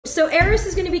So Eris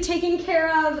is going to be taking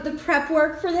care of the prep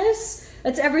work for this.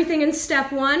 That's everything in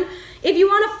step 1. If you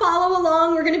want to follow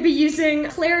along, we're going to be using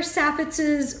Claire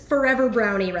Saffitz's Forever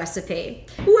Brownie recipe.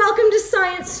 Welcome to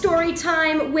Science Story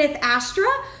Time with Astra,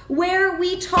 where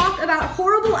we talk about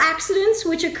horrible accidents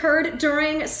which occurred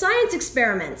during science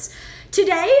experiments.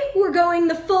 Today, we're going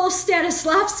the full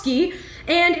Stanislavski,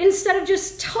 and instead of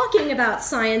just talking about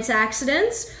science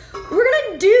accidents, we're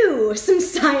going to do some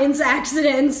science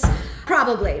accidents.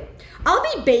 Probably. I'll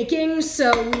be baking,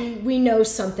 so we know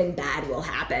something bad will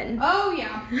happen. Oh,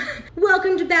 yeah.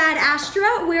 Welcome to Bad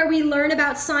Astra, where we learn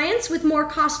about science with more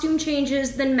costume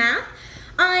changes than math.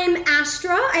 I'm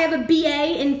Astra. I have a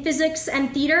BA in physics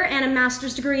and theater and a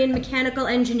master's degree in mechanical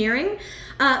engineering.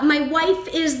 My wife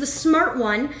is the smart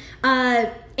one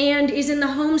and is in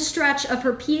the home stretch of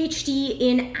her PhD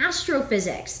in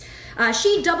astrophysics.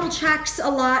 She double checks a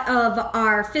lot of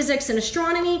our physics and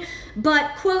astronomy,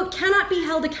 but, quote, cannot be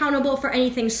held accountable for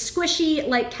anything squishy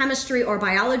like chemistry or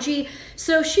biology,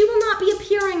 so she will not be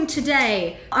appearing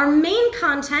today. Our main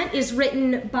content is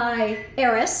written by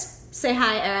Eris. Say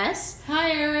hi, Eris.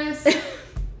 Hi, Eris.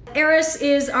 Eris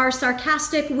is our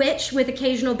sarcastic witch with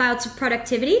occasional bouts of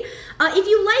productivity. If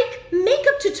you like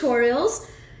makeup tutorials,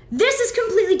 this is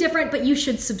completely different, but you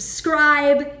should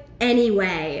subscribe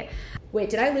anyway. Wait,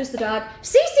 did I lose the dog?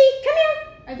 Cece, come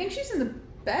here! I think she's in the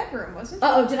bedroom, wasn't she?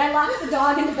 Uh-oh, did I lock the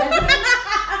dog in the bedroom?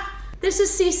 This is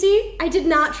Cece. I did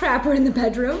not trap her in the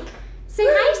bedroom. Say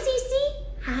hi,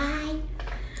 Cece. Hi.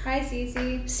 Hi,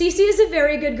 Cece. Cece is a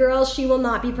very good girl. She will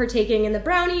not be partaking in the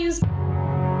brownies.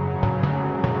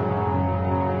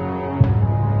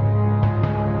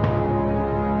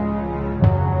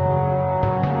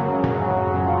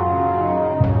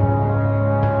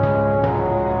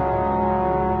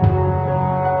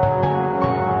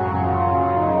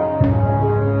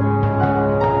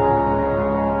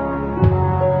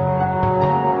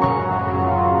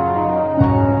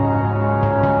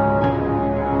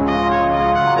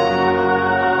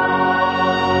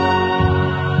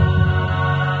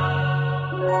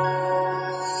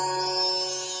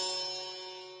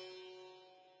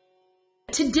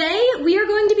 Today, we are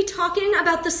going to be talking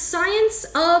about the science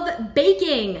of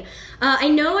baking. I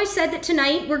know I said that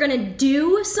tonight we're going to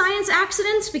do science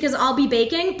accidents because I'll be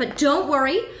baking, but don't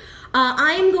worry.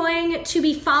 I'm going to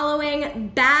be following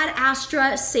Bad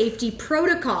Astra safety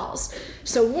protocols.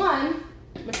 So one,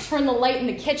 I'm going to turn the light in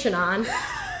the kitchen on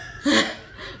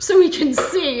so we can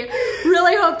see.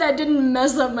 Really hope that didn't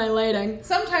mess up my lighting.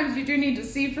 Sometimes you do need to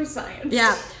see for science.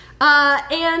 Yeah.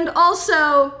 And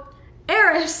also,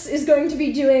 Eris is going to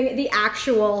be doing the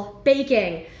actual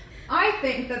baking. I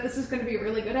think that this is going to be a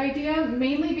really good idea,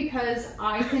 mainly because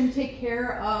I can take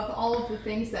care of all of the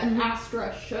things that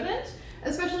Astra shouldn't,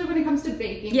 especially when it comes to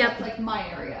baking. Yep. That's like my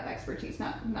area of expertise,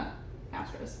 not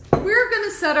Astra's. We're going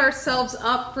to set ourselves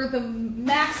up for the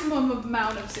maximum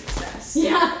amount of success.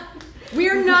 Yeah. We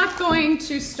are not going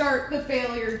to start the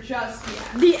failure just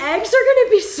yet. The eggs are going to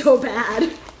be so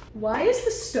bad. Why is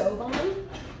the stove on?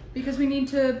 Because we need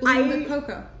to bloom the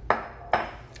cocoa.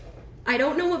 I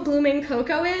don't know what blooming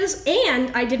cocoa is,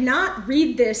 and I did not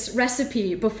read this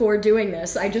recipe before doing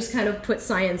this. I just kind of put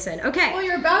science in. Okay. Well,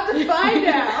 you're about to find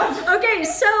out. Okay,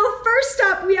 so first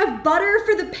up, we have butter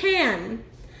for the pan.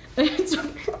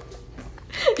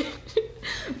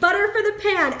 Butter for the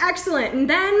pan, excellent. And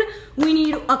then we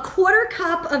need a 1/4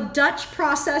 cup of Dutch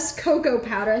processed cocoa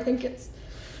powder. I think it's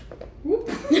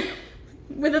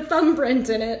with a thumbprint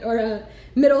in it, or a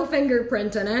middle finger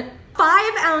print in it.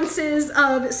 5 ounces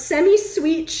of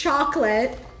semi-sweet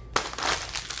chocolate.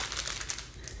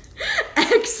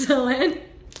 Excellent.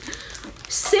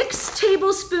 6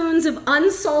 tablespoons of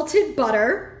unsalted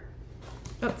butter.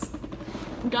 That's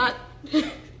got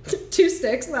 2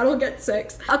 sticks, that'll get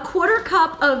 6. A 1/4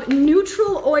 cup of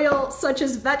neutral oil, such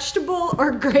as vegetable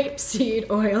or grapeseed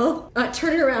oil.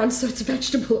 Turn it around so it's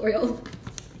vegetable oil.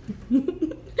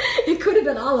 It could have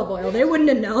been olive oil, they wouldn't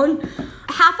have known.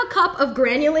 1/2 cup of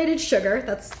granulated sugar,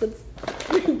 that's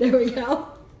there we go.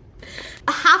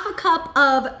 1/2 cup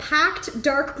of packed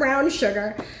dark brown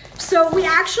sugar. So we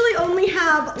actually only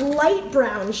have light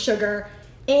brown sugar,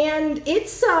 and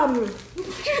it's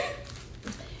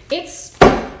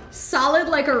solid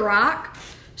like a rock.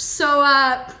 So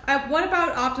what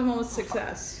about optimal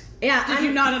success? Yeah, Did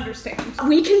you not understand?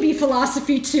 We can be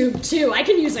philosophy tube too. I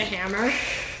can use a hammer.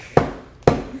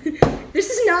 This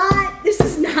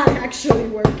is not actually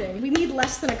working. We need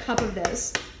less than a cup of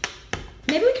this.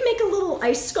 Maybe we can make a little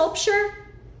ice sculpture.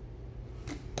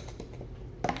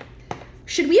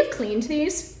 Should we have cleaned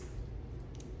these?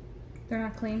 They're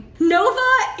not clean.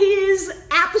 Nova is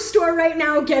at the store right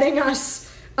now getting us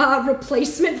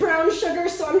replacement brown sugar,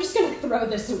 so I'm just gonna throw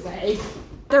this away.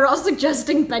 They're all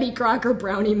suggesting Betty Crocker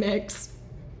brownie mix.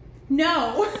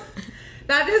 No.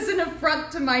 That is an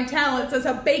affront to my talents as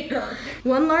a baker.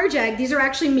 1 large egg. These are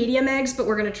actually medium eggs, but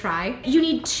we're gonna try. You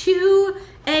need 2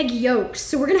 egg yolks,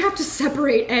 so we're gonna have to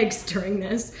separate eggs during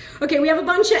this. Okay, we have a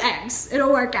bunch of eggs.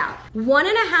 It'll work out.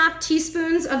 1.5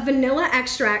 teaspoons of vanilla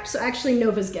extract. So actually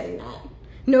Nova's getting that.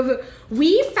 Nova,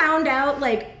 we found out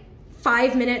like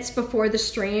 5 minutes before the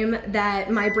stream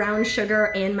that my brown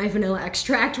sugar and my vanilla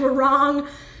extract were wrong.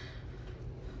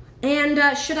 And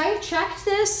should I have checked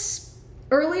this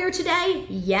earlier today?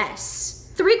 Yes.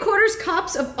 3/4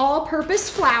 cups of all-purpose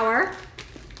flour,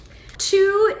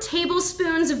 2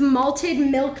 tablespoons of malted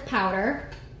milk powder.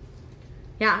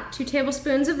 Yeah, 2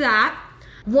 tablespoons of that.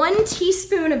 1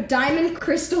 teaspoon of diamond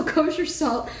crystal kosher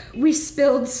salt. We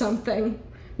spilled something.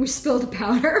 We spilled a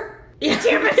powder. Yeah.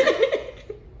 Damn it.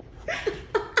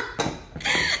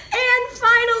 And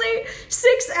finally,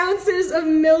 6 ounces of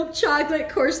milk chocolate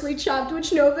coarsely chopped,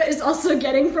 which Nova is also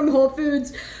getting from Whole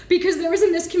Foods because there was a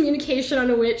miscommunication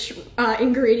on which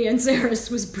ingredients Eris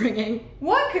was bringing.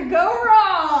 What could go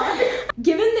wrong?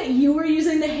 Given that you were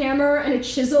using the hammer and a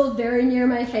chisel very near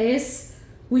my face,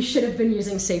 we should have been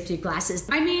using safety glasses.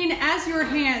 I mean, as your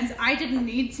hands, I didn't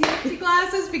need safety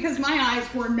glasses because my eyes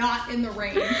were not in the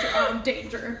range of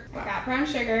danger. I got brown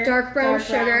sugar. Dark brown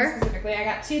sugar. Specifically, I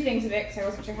got 2 things of it because I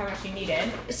wasn't sure how much you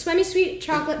needed. Swemmy Sweet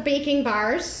chocolate baking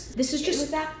bars. This is just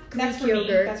That's Greek for yogurt.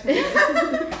 me. That's for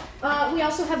me. We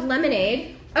also have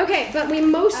lemonade. Okay, but we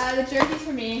most... The jerky's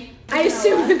for me. I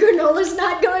assume the granola's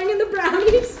not going in the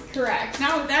brownies. Correct.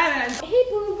 Now with that as Hey,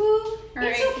 boo-boo. All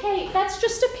It's right. okay. That's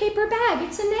just a paper bag.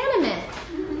 It's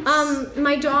inanimate.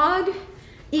 My dog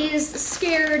is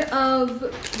scared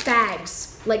of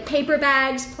bags. Like paper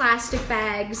bags, plastic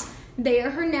bags. They are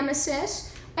her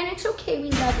nemesis. And it's okay.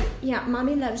 We love it. Yeah,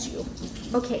 Mommy loves you.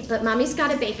 Okay, but Mommy's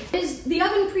got to bake. Is the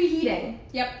oven preheating?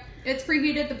 Yep. It's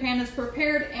preheated, the pan is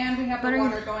prepared, and we have the Butter-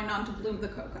 water going on to bloom the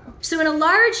cocoa. So in a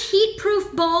large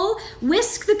heat-proof bowl,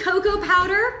 whisk the cocoa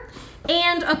powder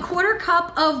and a 1/4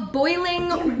 cup of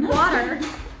boiling water.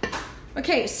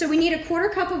 Okay, so we need a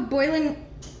 1/4 cup of boiling...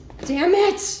 Damn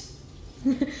it!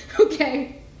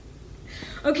 Okay.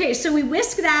 Okay, so we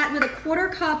whisk that with a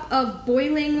 1/4 cup of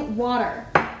boiling water.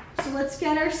 So let's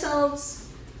get ourselves...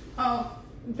 Oh,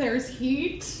 there's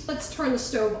heat. Let's turn the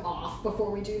stove off before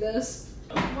we do this.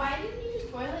 Why didn't you just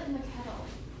boil it in the kettle?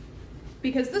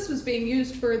 Because this was being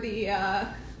used for the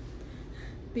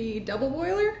double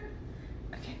boiler.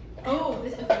 Okay. Oh,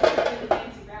 this is really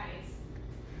fancy brownies.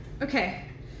 Okay.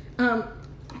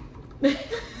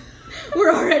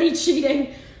 We're already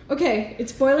cheating. Okay,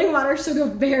 it's boiling water, so go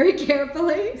very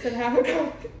carefully. Is it half a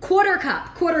cup?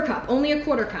 1/4 cup, only a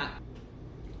 1/4 cup.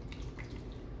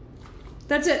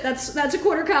 That's it, that's a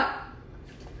 1/4 cup.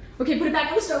 Okay, put it back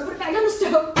on the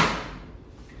stove,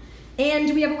 And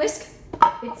do we have a whisk?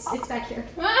 It's back here.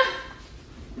 Ah!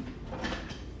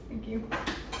 Thank you.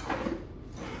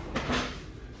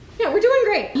 Yeah, we're doing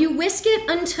great. You whisk it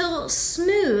until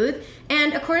smooth,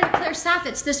 and according to Claire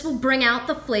Saffitz, this will bring out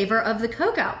the flavor of the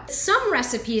cocoa. Some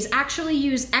recipes actually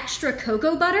use extra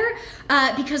cocoa butter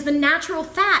because the natural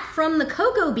fat from the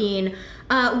cocoa bean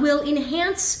will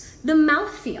enhance the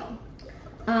mouthfeel.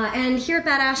 And here at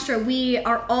Bad Astra, we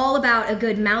are all about a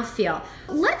good mouthfeel.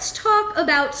 Let's talk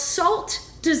about salt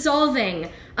dissolving,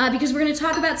 because we're going to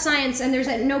talk about science, and there's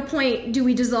at no point do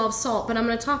we dissolve salt, but I'm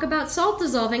going to talk about salt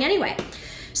dissolving anyway.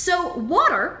 So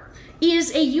water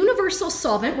is a universal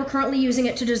solvent. We're currently using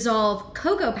it to dissolve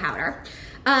cocoa powder.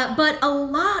 But a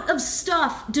lot of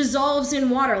stuff dissolves in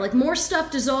water, like more stuff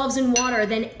dissolves in water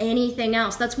than anything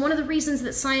else. That's one of the reasons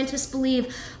that scientists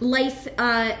believe life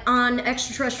on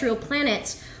extraterrestrial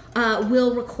planets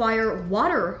will require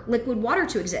water, liquid water,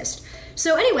 to exist.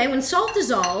 So anyway, when salt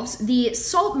dissolves, the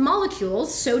salt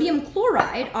molecules, sodium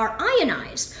chloride, are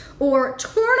ionized or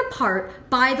torn apart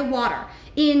by the water.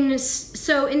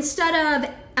 So instead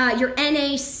of your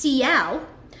NaCl,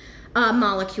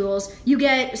 molecules, you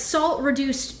get salt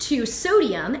reduced to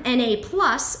sodium,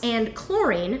 Na+, and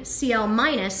chlorine, Cl-,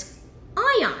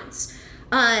 ions.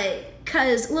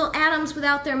 Because little atoms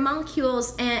without their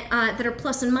molecules that are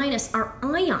plus and minus are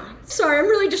ions. Sorry, I'm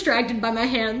really distracted by my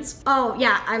hands. Oh,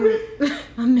 yeah, I'm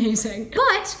amazing.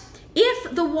 But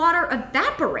if the water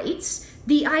evaporates,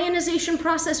 the ionization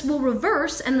process will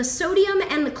reverse and the sodium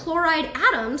and the chloride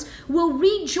atoms will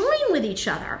rejoin with each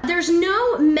other. There's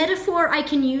no metaphor I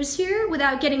can use here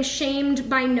without getting shamed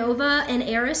by Nova and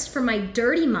Eris for my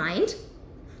dirty mind.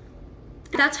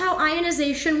 That's how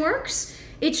ionization works.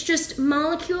 It's just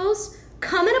molecules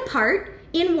coming apart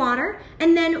in water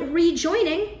and then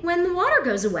rejoining when the water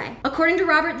goes away. According to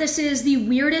Robert, this is the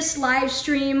weirdest live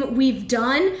stream we've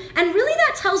done, and really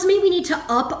that tells me we need to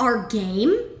up our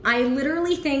game. I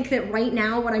literally think that right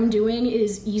now what I'm doing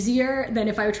is easier than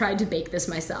if I tried to bake this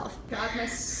myself. God, my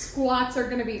squats are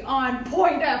gonna be on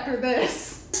point after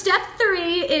this. Step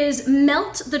 3 is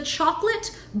melt the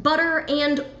chocolate, butter,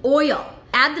 and oil.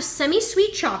 Add the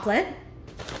semi-sweet chocolate.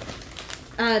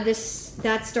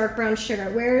 That's dark brown sugar.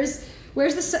 Where's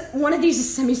one of these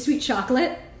is semi-sweet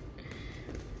chocolate?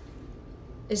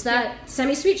 Is that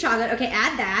semi-sweet chocolate? Okay,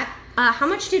 add that. How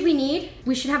much did we need?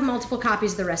 We should have multiple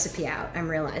copies of the recipe out, I'm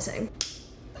realizing.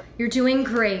 You're doing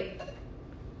great.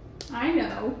 I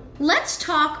know. Let's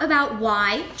talk about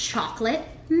why chocolate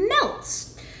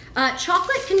melts.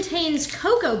 Chocolate contains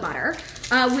cocoa butter,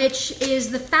 which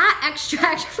is the fat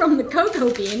extract from the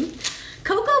cocoa bean.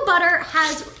 Cocoa butter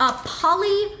has a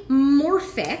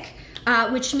polymorphic,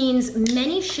 which means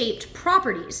many-shaped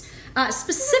properties.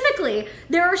 Specifically,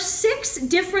 there are 6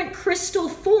 different crystal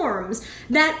forms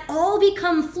that all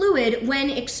become fluid when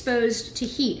exposed to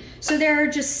heat. So there are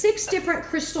just 6 different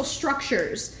crystal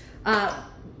structures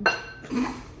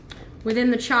within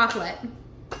the chocolate.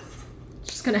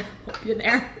 Just gonna help you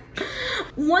there.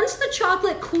 Once the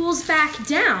chocolate cools back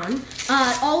down,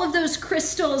 all of those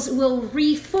crystals will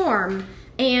reform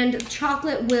and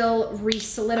chocolate will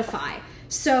re-solidify.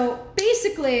 So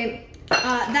basically,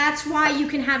 that's why you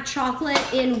can have chocolate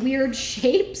in weird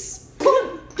shapes.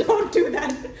 Don't do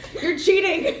that. You're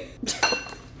cheating.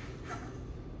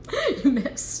 You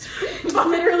missed. You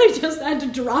literally just had to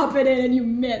drop it in and you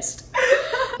missed.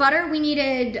 Butter, we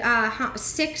needed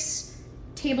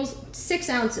 6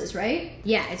 ounces, right?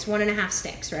 Yeah, it's 1.5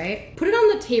 sticks, right? Put it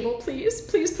on the table, please.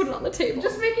 Please put it on the table.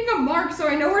 Just making a mark so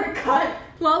I know where to cut.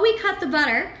 While we cut the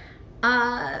butter,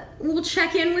 we'll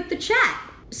check in with the chat.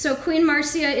 So Queen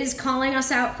Marcia is calling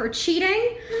us out for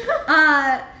cheating.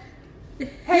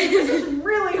 Hey, this is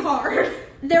really hard.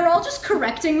 They're all just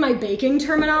correcting my baking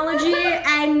terminology,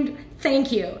 and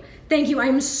thank you. Thank you.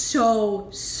 I'm so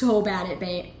bad at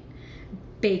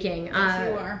baking. Yes,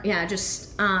 you are. Yeah,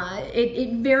 just,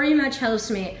 it very much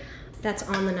helps me. That's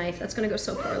on the knife. That's gonna go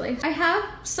so poorly. I have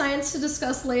science to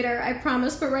discuss later, I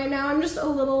promise, but right now I'm just a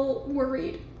little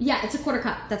worried. Yeah, it's a 1/4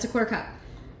 cup. That's a 1/4 cup.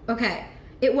 Okay,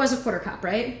 it was a 1/4 cup,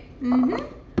 right? Mm-hmm.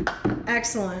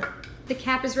 Excellent. The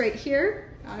cap is right here.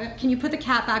 Got it. Can you put the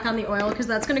cap back on the oil? Because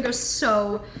that's gonna go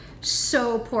so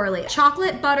poorly.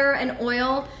 Chocolate, butter, and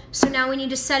oil. So now we need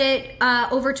to set it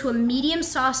over to a medium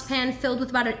saucepan filled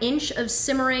with about 1 inch of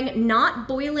simmering, not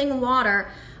boiling water.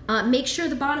 Make sure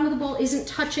the bottom of the bowl isn't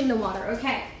touching the water,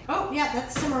 okay? Oh, yeah,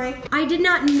 that's simmering. I did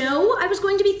not know I was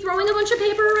going to be throwing a bunch of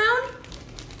paper around,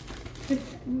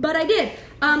 but I did.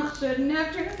 Shouldn't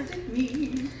have trusted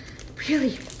me.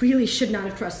 Really should not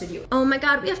have trusted you. Oh my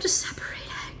God, we have to separate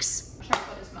eggs.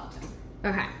 Chocolate is melting.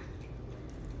 Okay.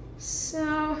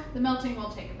 So, The melting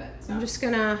will take a bit. So. I'm just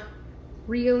gonna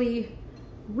really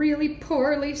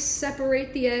poorly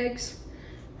separate the eggs.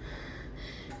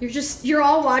 You're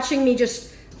all watching me just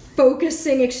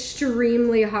focusing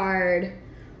extremely hard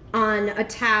on a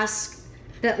task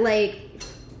that, like,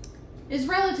 is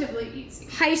relatively easy.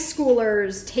 high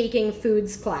schoolers taking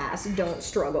foods class don't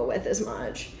struggle with as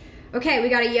much. Okay, we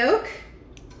got a yolk.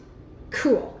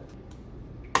 Cool.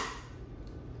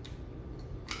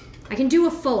 I can do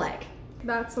a full egg.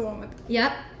 That's the one with.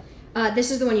 Yep.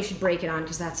 This is the one you should break it on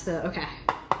because that's the, okay.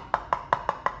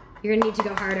 You're gonna need to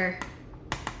go harder.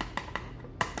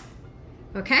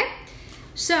 Okay.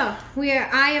 So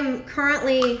I am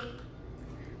currently,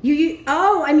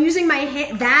 I'm using my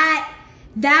hand.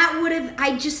 That would have,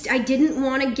 I didn't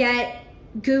want to get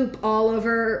goop all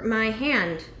over my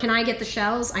hand. Can I get the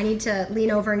shells? I need to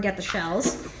lean over and get the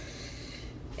shells.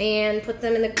 And put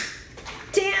them in the,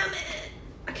 damn it.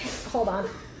 Okay, hold on.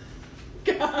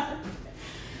 God.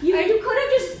 You could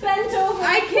have just bent over.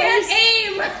 I can't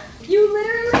aim. You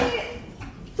literally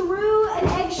threw an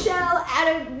eggshell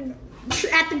at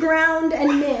the ground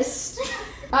and missed.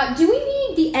 Do we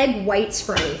need the egg whites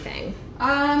for anything?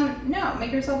 No.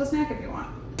 Make yourself a snack if you want.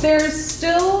 There's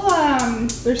still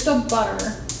butter,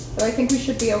 so I think we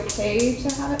should be okay to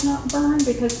have it not burn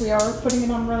because we are putting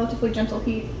it on relatively gentle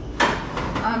heat.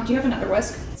 Do you have another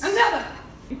whisk? Another.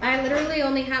 I literally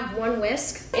only have one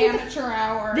whisk. Amateur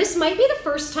hour. This might be the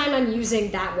first time I'm using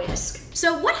that whisk.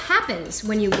 So what happens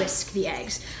when you whisk the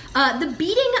eggs? The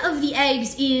beating of the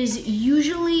eggs is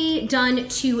usually done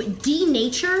to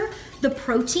denature the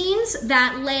proteins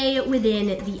that lay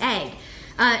within the egg.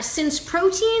 Since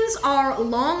proteins are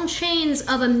long chains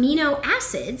of amino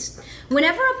acids,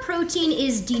 whenever a protein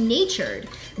is denatured,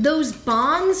 those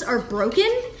bonds are broken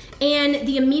and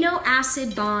the amino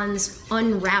acid bonds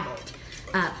unraveled.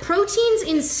 Proteins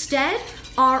instead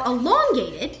are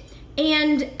elongated,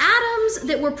 and atoms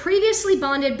that were previously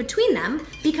bonded between them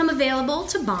become available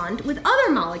to bond with other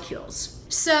molecules.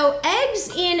 So eggs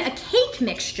in a cake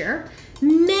mixture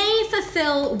may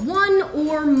fulfill one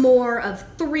or more of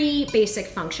three basic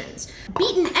functions.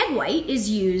 Beaten egg white is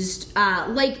used,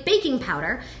 like baking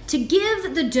powder, to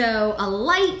give the dough a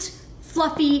light,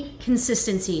 fluffy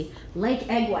consistency, like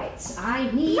egg whites. I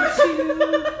need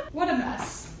to... What a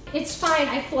mess. It's fine,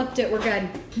 I flipped it, we're good.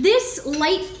 This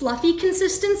light, fluffy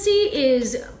consistency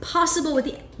is possible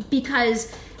because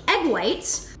egg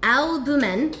whites,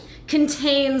 albumin,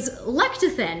 contains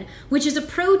lecithin, which is a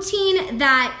protein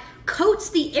that coats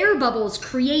the air bubbles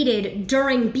created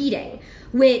during beating,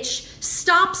 which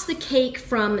stops the cake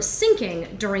from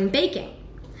sinking during baking.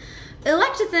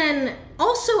 Lecithin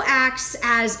also acts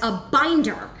as a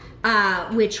binder,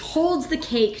 which holds the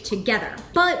cake together.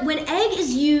 But when egg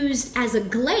is used as a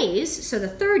glaze, so the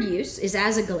third use is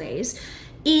as a glaze,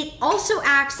 it also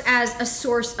acts as a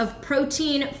source of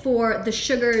protein for the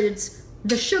sugar's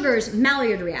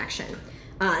Maillard reaction.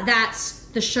 That's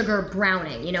the sugar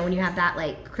browning. You know, when you have that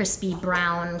like crispy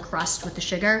brown crust with the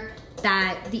sugar,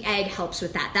 that the egg helps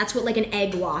with that. That's what like an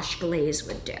egg wash glaze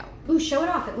would do. Ooh, show it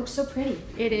off. It looks so pretty.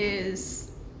 It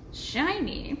is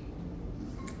shiny.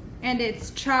 And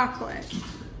it's chocolate.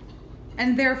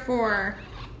 And therefore,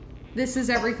 this is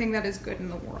everything that is good in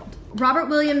the world. Robert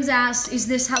Williams asked, is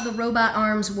this how the robot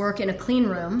arms work in a clean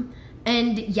room?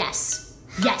 And yes,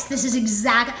 this is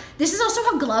also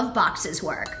how glove boxes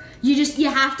work. You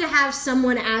have to have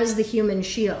someone as the human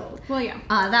shield. Well, yeah.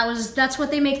 That's what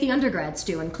they make the undergrads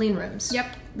do in clean rooms.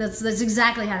 Yep. That's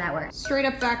exactly how that works. Straight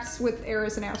up facts with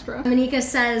Eris and Astra. Monica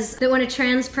says that when a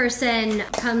trans person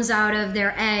comes out of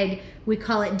their egg, we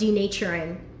call it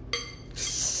denaturing.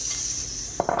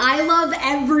 I love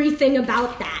everything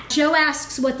about that. Joe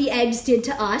asks what the eggs did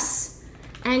to us,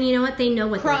 and you know what? They know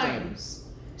what they did.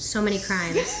 So many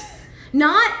crimes.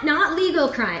 Not legal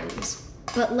crimes,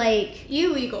 but like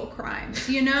illegal crimes,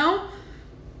 you know?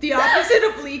 The opposite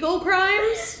of legal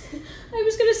crimes? I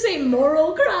was gonna say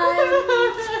moral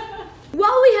crimes.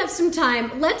 While we have some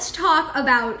time, let's talk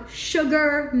about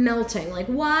sugar melting. Like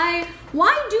why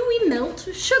do we melt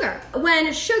sugar?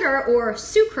 When sugar or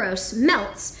sucrose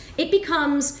melts, it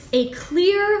becomes a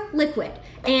clear liquid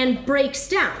and breaks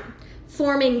down,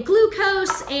 forming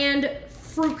glucose and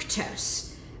fructose.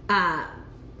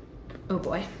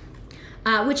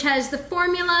 Which has the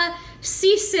formula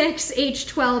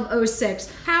C6H12O6.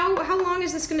 How long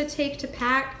is this gonna take to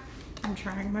pack? I'm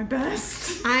trying my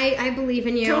best. I believe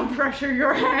in you. Don't pressure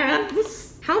your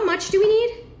hands. How much do we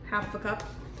need? Half a cup.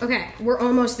 Okay, we're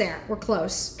almost there. We're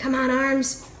close. Come on,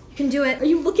 arms. You can do it. Are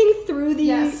you looking through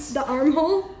the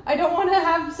armhole? I don't want to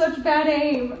have such bad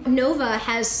aim. Nova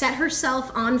has set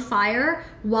herself on fire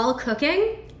while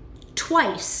cooking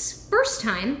twice. First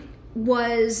time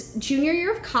was junior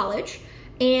year of college,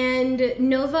 and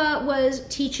Nova was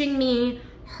teaching me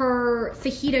her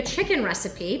fajita chicken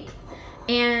recipe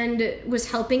and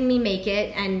was helping me make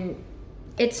it, and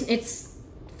it's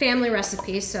family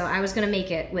recipe, so I was gonna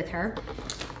make it with her.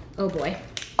 Oh boy.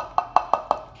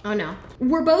 Oh no.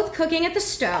 We're both cooking at the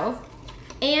stove,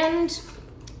 and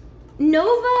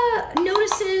Nova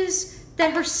notices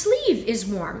that her sleeve is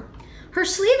warm. Her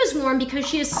sleeve is warm because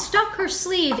she has stuck her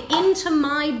sleeve into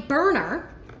my burner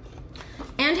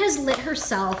and has lit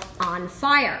herself on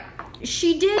fire.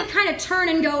 She did kind of turn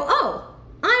and go, oh,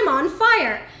 I'm on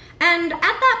fire. And at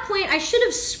that point, I should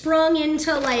have sprung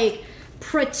into like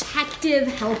protective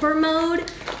helper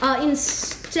mode.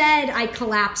 Instead, I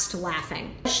collapsed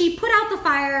laughing. She put out the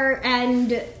fire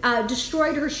and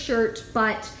destroyed her shirt,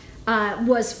 but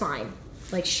was fine.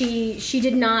 Like she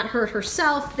did not hurt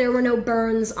herself. There were no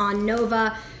burns on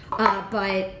Nova,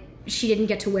 but she didn't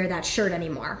get to wear that shirt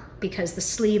anymore because the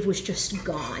sleeve was just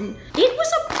gone. It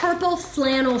was a purple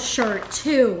flannel shirt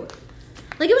too.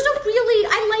 Like it was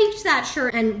I liked that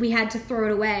shirt, and we had to throw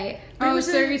it away. Oh,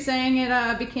 so you're saying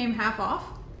it became half off?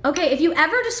 Okay, if you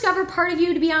ever discover part of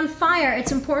you to be on fire,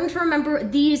 it's important to remember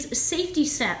these safety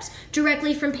steps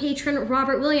directly from patron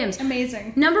Robert Williams.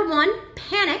 Amazing. Number 1,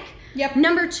 panic. Yep.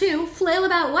 Number 2, flail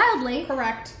about wildly.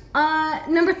 Correct.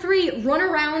 Number 3, run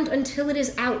around until it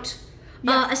is out.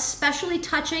 Yep. Especially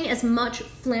touching as much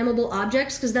flammable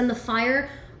objects, because then the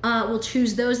fire will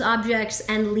choose those objects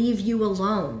and leave you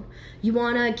alone. You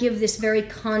want to give this very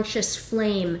conscious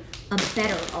flame a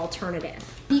better alternative.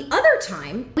 The other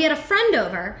time, we had a friend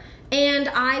over, and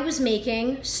I was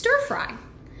making stir fry.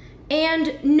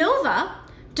 And Nova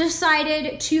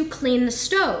decided to clean the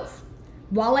stove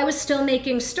while I was still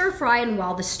making stir fry and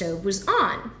while the stove was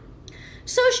on.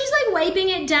 So she's like wiping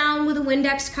it down with a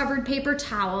Windex covered paper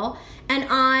towel, and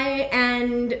I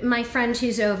and my friend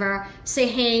who's over say,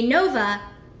 hey, Nova,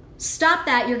 stop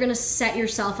that, you're gonna set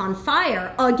yourself on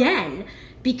fire again,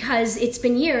 because it's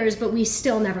been years, but we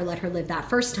still never let her live that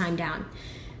first time down.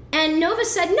 And Nova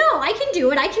said, no, I can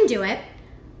do it.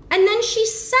 And then she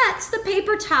sets the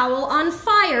paper towel on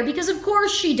fire, because of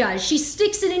course she does. She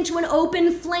sticks it into an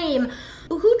open flame.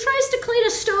 Who tries to clean a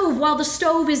stove while the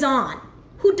stove is on?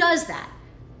 Who does that?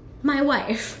 My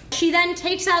wife. She then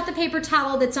takes out the paper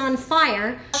towel that's on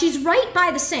fire. She's right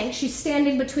by the sink. She's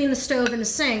standing between the stove and the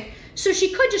sink. So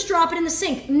she could just drop it in the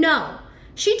sink. No,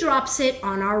 she drops it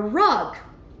on our rug.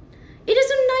 It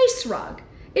is a nice rug.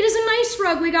 It is a nice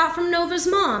rug we got from Nova's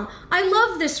mom. I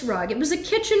love this rug. It was a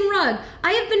kitchen rug.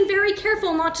 I have been very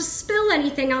careful not to spill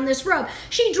anything on this rug.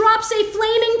 She drops a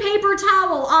flaming paper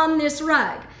towel on this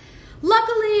rug.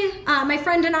 Luckily, my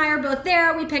friend and I are both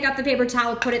there. We pick up the paper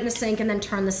towel, put it in the sink, and then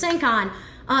turn the sink on.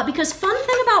 Because fun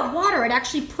thing about water, it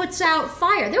actually puts out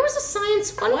fire. There was a science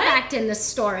fun fact in this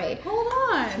story. Hold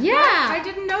on. Yeah. I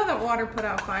didn't know that water put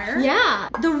out fire. Yeah.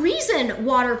 The reason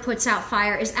water puts out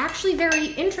fire is actually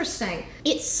very interesting.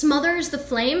 It smothers the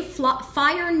flame.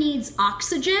 Fire needs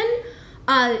oxygen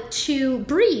to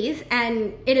breathe,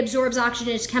 and it absorbs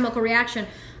oxygen. It's a chemical reaction.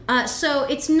 So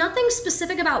it's nothing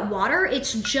specific about water.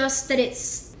 It's just that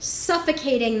it's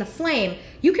suffocating the flame.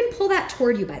 You can pull that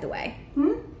toward you, by the way.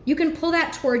 You can pull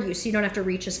that toward you so you don't have to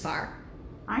reach as far.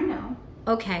 I know.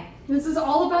 Okay. This is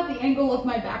all about the angle of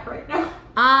my back right now.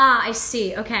 Ah, I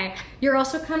see. Okay. You're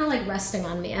also kind of like resting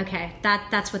on me. Okay.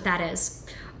 That's what that is.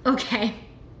 Okay.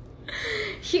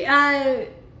 You know,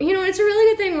 it's a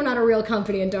really good thing we're not a real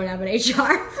company and don't have an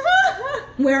HR.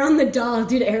 Where on the doll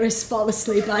did Eris fall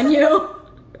asleep on you?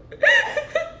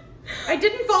 I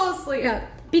didn't fall asleep. Yeah.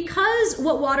 Because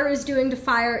what water is doing to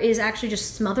fire is actually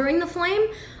just smothering the flame,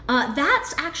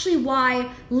 that's actually why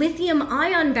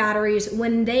lithium-ion batteries,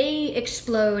 when they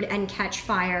explode and catch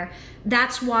fire,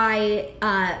 that's why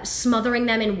smothering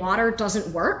them in water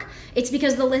doesn't work. It's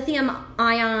because the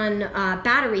lithium-ion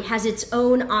battery has its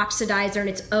own oxidizer and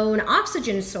its own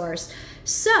oxygen source.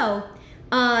 So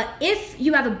if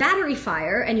you have a battery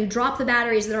fire and you drop the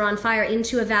batteries that are on fire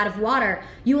into a vat of water,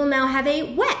 you will now have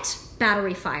a wet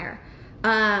battery fire.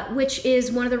 Which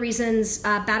is one of the reasons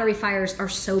battery fires are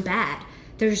so bad.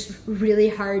 They're just really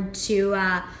hard to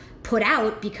put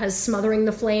out because smothering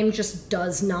the flame just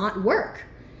does not work.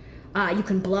 You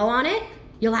can blow on it,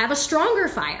 you'll have a stronger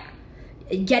fire.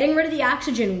 Getting rid of the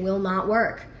oxygen will not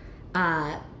work.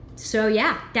 So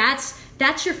yeah,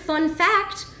 that's your fun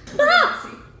fact.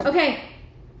 Okay,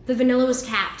 the vanilla was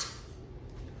capped.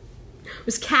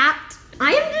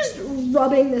 I am just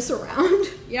rubbing this around.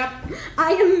 Yep.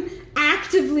 I am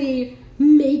actively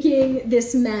making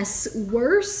this mess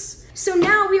worse. So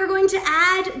now we are going to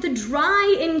add the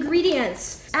dry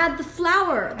ingredients. Add the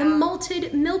flour, the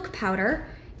malted milk powder,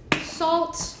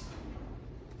 salt,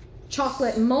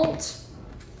 chocolate malt,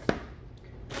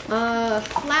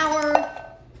 flour.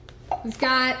 We've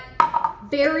got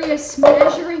various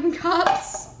measuring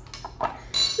cups.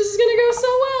 This is gonna go so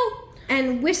well.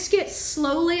 And whisk it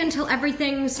slowly until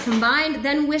everything's combined,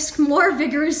 then whisk more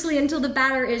vigorously until the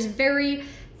batter is very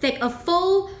thick. A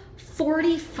full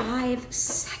 45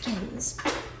 seconds.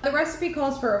 The recipe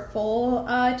calls for a full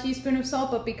teaspoon of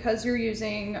salt, but because you're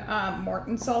using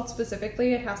Morton salt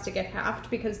specifically, it has to get halved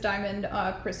because Diamond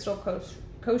Crystal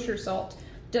Kosher salt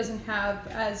doesn't have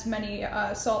as many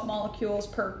salt molecules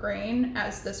per grain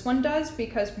as this one does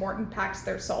because Morton packs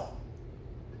their salt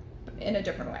in a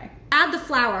different way. Add the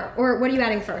flour, or what are you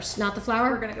adding first? Not the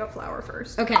flour? We're gonna go flour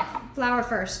first. Okay, flour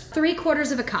first.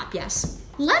 3/4 of a cup, yes.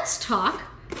 Let's talk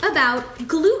about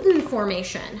gluten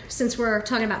formation, since we're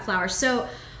talking about flour. So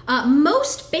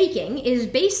most baking is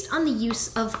based on the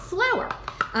use of flour,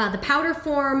 the powder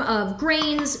form of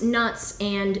grains, nuts,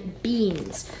 and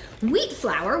beans. Wheat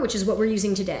flour, which is what we're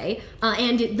using today,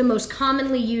 and the most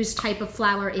commonly used type of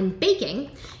flour in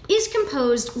baking, is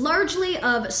composed largely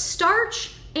of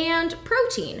starch and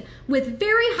protein, with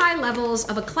very high levels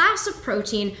of a class of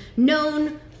protein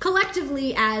known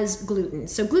collectively as gluten.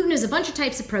 So gluten is a bunch of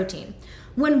types of protein.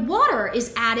 When water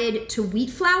is added to wheat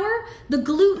flour, the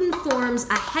gluten forms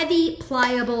a heavy,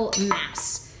 pliable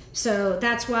mass. So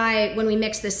that's why when we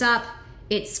mix this up,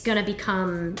 it's gonna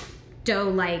become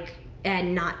dough-like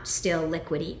and not still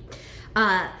liquidy.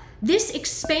 This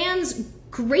expands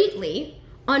greatly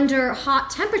under hot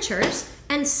temperatures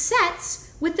and sets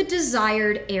with the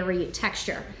desired airy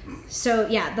texture. So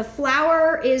yeah, the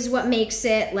flour is what makes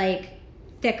it like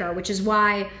thicker, which is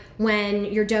why when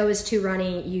your dough is too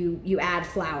runny, you add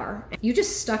flour. You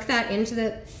just stuck that into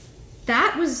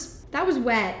that was That was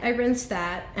wet. I rinsed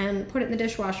that and put it in the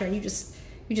dishwasher, and you just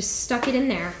stuck it in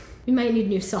there. We might need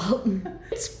new salt.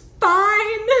 It's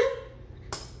fine.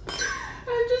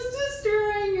 I'm just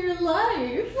destroying your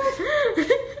life.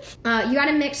 You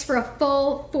gotta mix for a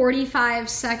full 45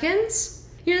 seconds.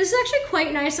 You know, this is actually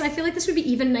quite nice, and I feel like this would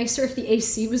be even nicer if the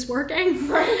AC was working.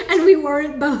 Right. And we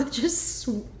weren't both just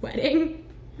sweating.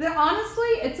 Honestly,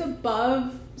 it's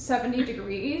above 70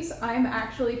 degrees. I'm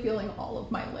actually feeling all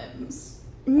of my limbs.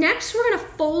 Next, we're gonna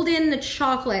fold in the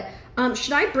chocolate.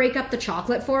 Should I break up the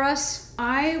chocolate for us?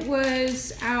 I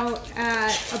was out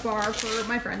at a bar for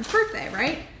my friend's birthday,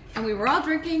 right? And we were all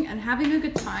drinking and having a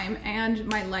good time, and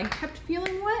my leg kept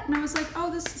feeling wet, and I was like,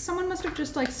 oh, someone must have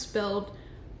just like spilled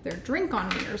their drink on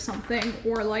me or something,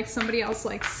 or like somebody else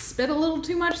like spit a little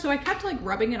too much. So I kept like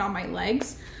rubbing it on my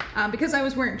legs because I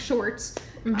was wearing shorts.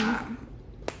 And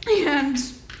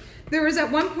there was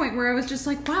at one point where I was just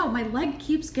like, wow, my leg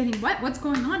keeps getting wet. What's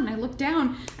going on? And I look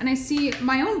down and I see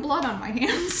my own blood on my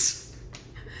hands.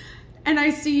 And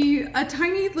I see a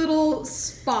tiny little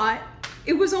spot.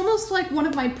 It was almost like one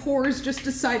of my pores just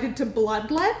decided to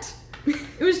bloodlet.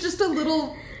 It was just a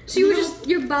little... So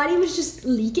your body was just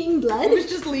leaking blood? It was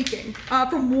just leaking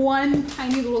from one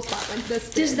tiny little spot like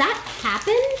this. Does that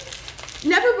happen?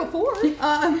 Never before.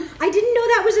 I didn't know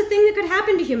that was a thing that could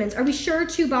happen to humans. Are we sure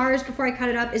 2 bars before I cut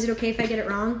it up? Is it okay if I get it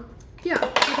wrong? Yeah,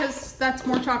 because that's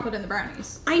more chocolate in the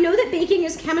brownies. I know that baking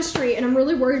is chemistry, and I'm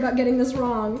really worried about getting this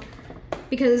wrong.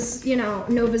 Because, you know,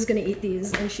 Nova's gonna eat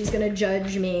these, and she's gonna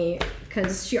judge me,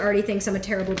 because she already thinks I'm a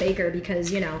terrible baker,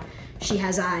 because, you know, she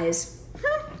has eyes.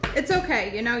 It's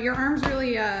okay, you know, your arms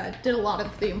really did a lot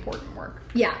of the important work.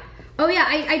 Yeah. Oh yeah,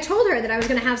 I told her that I was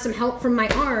gonna have some help from my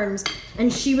arms,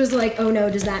 and she was like, oh no,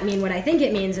 does that mean what I think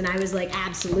it means? And I was like,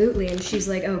 absolutely, and she's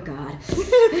like, oh God.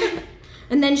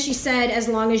 And then she said, as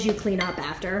long as you clean up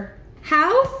after.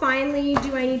 How finely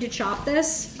do I need to chop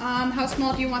this? How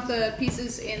small do you want the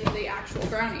pieces in the actual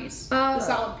brownies? The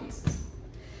solid pieces.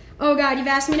 Oh God, you've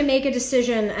asked me to make a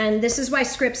decision, and this is why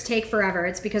scripts take forever.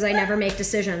 It's because I never make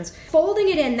decisions. Folding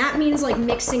it in, that means like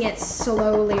mixing it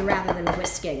slowly rather than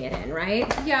whisking it in, right?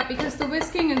 Yeah, because the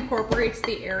whisking incorporates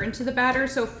the air into the batter,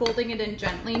 so folding it in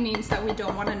gently means that we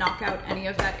don't want to knock out any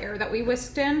of that air that we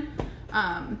whisked in.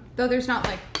 Though there's not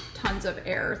like tons of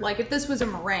air. Like if this was a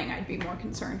meringue, I'd be more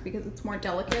concerned because it's more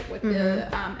delicate with the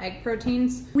egg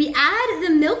proteins. We add the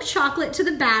milk chocolate to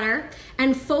the batter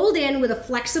and fold in with a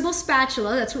flexible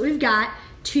spatula, that's what we've got,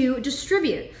 to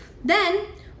distribute. Then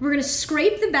we're gonna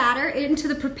scrape the batter into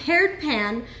the prepared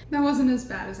pan. That wasn't as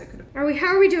bad as it could have been. How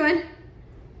are we doing?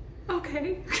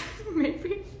 Okay,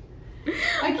 maybe.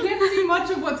 I can't see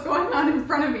much of what's going on in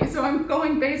front of me, so I'm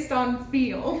going based on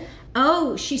feel.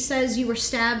 Oh, she says you were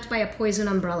stabbed by a poison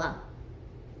umbrella.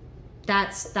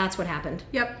 That's what happened.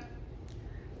 Yep.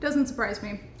 Doesn't surprise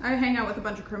me. I hang out with a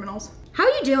bunch of criminals. How are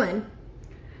you doing?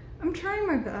 I'm trying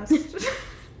my best.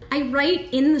 I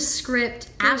write in the script,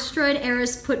 Astra and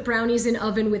Eris put brownies in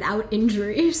oven without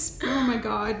injuries. Oh my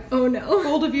God. Oh no.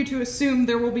 Bold of you to assume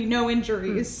there will be no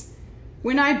injuries.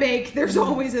 When I bake, there's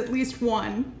always at least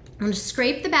one. I'm gonna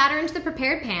scrape the batter into the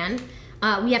prepared pan.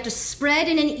 We have to spread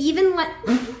in an even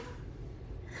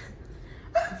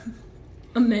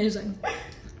Amazing.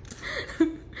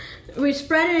 We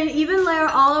spread in an even layer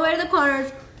all the way to the corners.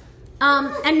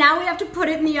 And now we have to put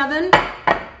it in the oven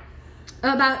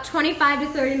about 25 to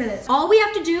 30 minutes. All we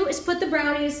have to do is put the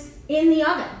brownies in the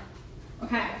oven.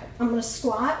 Okay, I'm gonna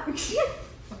squat.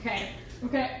 Okay.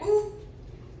 Ooh,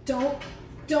 don't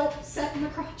set my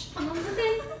crotch on the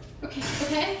thing.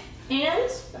 Okay, and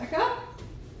back up.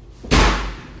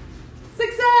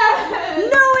 Success!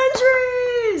 No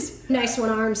injuries! Nice one,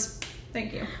 arms.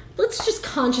 Thank you. Let's just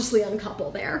consciously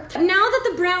uncouple there. Now that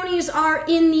the brownies are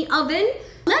in the oven,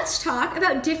 let's talk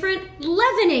about different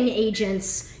leavening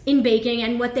agents in baking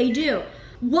and what they do.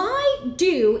 Why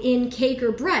do in cake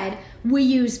or bread we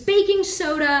use baking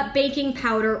soda, baking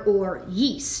powder, or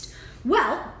yeast?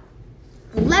 Well,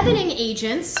 leavening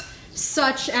agents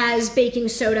such as baking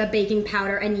soda, baking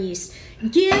powder, and yeast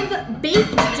give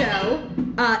baked dough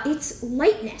its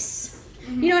lightness.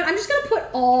 You know what, I'm just gonna put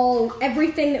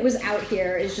everything that was out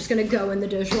here is just gonna go in the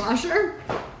dishwasher.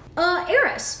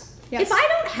 Eris, yes. If I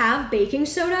don't have baking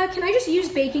soda, can I just use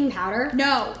baking powder?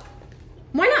 No.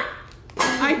 Why not?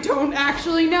 I don't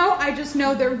actually know, I just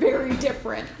know they're very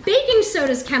different. Baking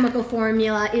soda's chemical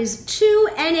formula is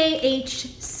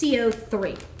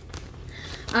 2NaHCO3.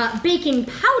 Baking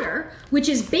powder, which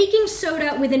is baking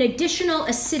soda with an additional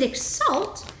acidic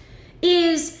salt,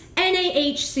 is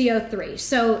NaHCO3,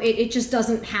 so it just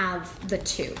doesn't have the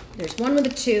 2. There's one with a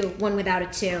 2, one without a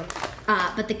 2.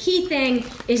 But the key thing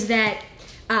is that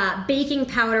baking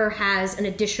powder has an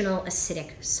additional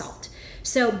acidic salt.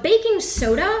 So baking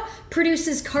soda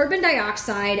produces carbon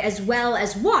dioxide as well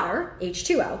as water,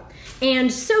 H2O,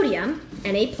 and sodium,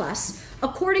 Na+,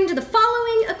 according to the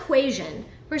following equation.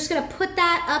 We're just gonna put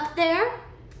that up there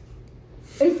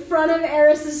in front of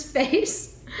Eris's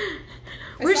face.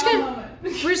 We're just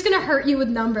gonna hurt you with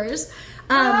numbers.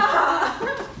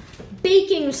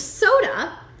 Baking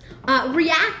soda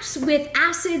reacts with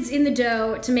acids in the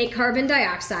dough to make carbon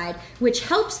dioxide, which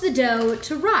helps the dough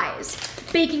to rise.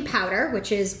 Baking powder,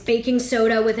 which is baking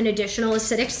soda with an additional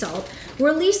acidic salt,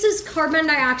 releases carbon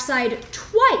dioxide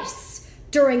twice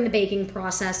during the baking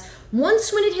process,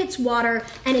 once when it hits water,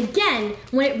 and again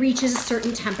when it reaches a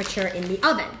certain temperature in the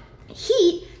oven.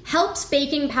 Heat helps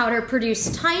baking powder produce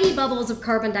tiny bubbles of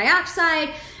carbon dioxide,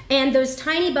 and those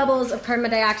tiny bubbles of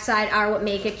carbon dioxide are what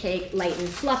make a cake light and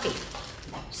fluffy.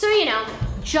 So, you know,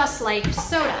 just like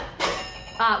soda,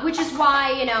 which is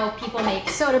why, you know, people make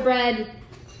soda bread,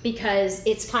 because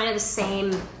it's kind of the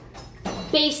same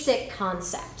basic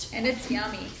concept. And it's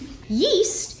yummy.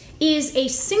 Yeast is a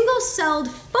single-celled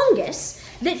fungus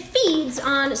that feeds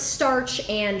on starch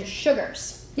and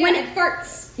sugars. Yeah, when it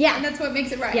farts. Yeah. And that's what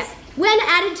makes it rise. Yeah. When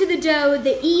added to the dough,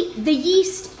 the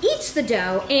yeast eats the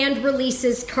dough and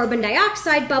releases carbon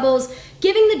dioxide bubbles,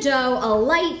 giving the dough a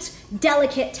light,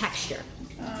 delicate texture.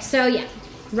 So yeah,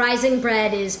 rising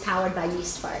bread is powered by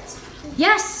yeast farts.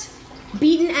 Yes,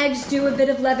 beaten eggs do a bit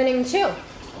of leavening too.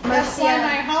 That's why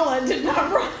my challah did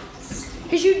not rise.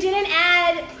 Because you didn't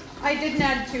add... I didn't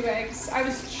add 2 eggs. I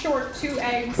was short 2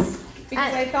 eggs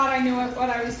because I thought I knew what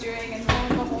I was doing, and lo and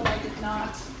behold, I did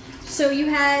not. So you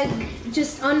had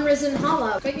just unrisen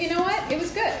challah. But you know what? It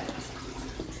was good.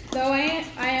 Though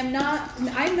I'm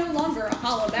no longer a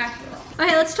challah back girl.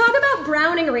 Okay, let's talk about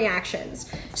browning reactions.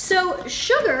 So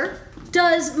sugar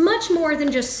does much more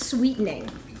than just sweetening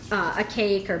a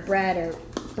cake or bread or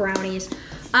brownies.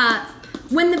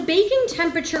 When the baking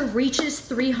temperature reaches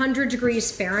 300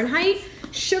 degrees Fahrenheit,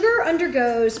 sugar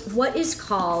undergoes what is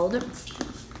called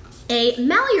a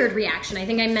Maillard reaction. I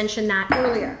think I mentioned that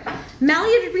earlier.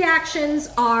 Maillard reactions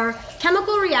are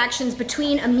chemical reactions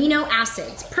between amino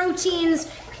acids,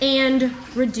 proteins, and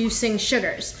reducing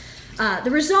sugars.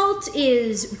 The result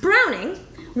is browning,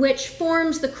 which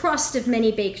forms the crust of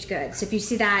many baked goods. If you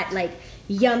see that like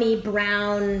yummy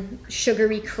brown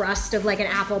sugary crust of like an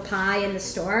apple pie in the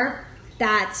store,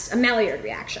 that's a Maillard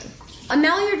reaction. A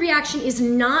Maillard reaction is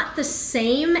not the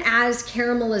same as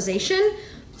caramelization,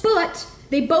 but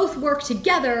they both work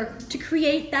together to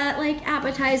create that like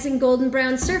appetizing golden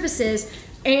brown surfaces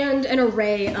and an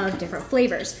array of different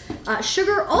flavors.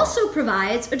 Sugar also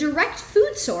provides a direct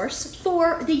food source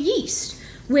for the yeast,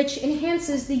 which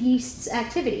enhances the yeast's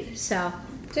activity. So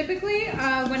typically,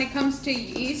 when it comes to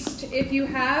yeast, if you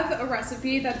have a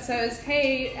recipe that says,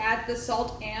 hey, add the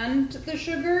salt and the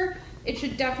sugar, it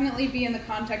should definitely be in the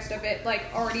context of it like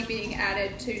already being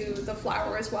added to the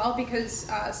flour as well, because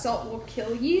salt will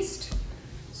kill yeast.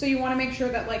 So you want to make sure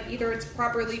that like either it's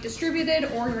properly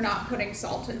distributed or you're not putting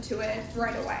salt into it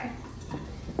right away.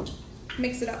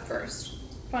 Mix it up first.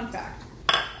 Fun fact.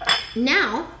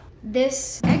 Now,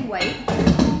 this egg white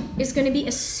is going to be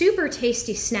a super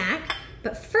tasty snack,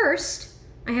 but first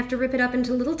I have to rip it up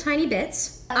into little tiny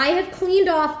bits. I have cleaned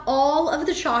off all of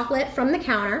the chocolate from the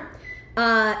counter,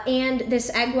 and this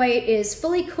egg white is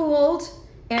fully cooled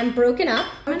and broken up.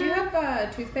 Oh, do you have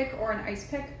a toothpick or an ice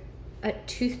pick? A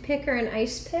toothpick or an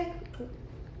ice pick?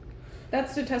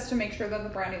 That's to test to make sure that the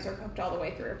brownies are cooked all the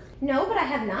way through. No, but I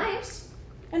have knives.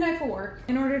 A knife will work.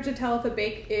 In order to tell if a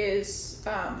bake is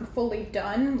fully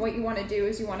done, what you want to do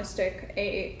is you want to stick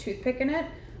a toothpick in it.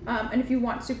 And if you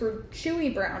want super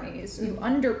chewy brownies, you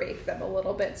underbake them a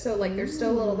little bit, so like there's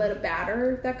still a little bit of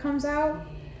batter that comes out.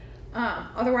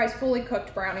 Otherwise, fully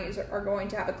cooked brownies are going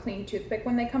to have a clean toothpick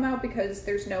when they come out because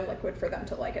there's no liquid for them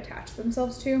to like attach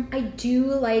themselves to. I do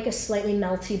like a slightly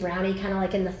melty brownie, kind of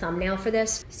like in the thumbnail for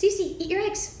this. Cece, eat your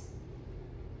eggs.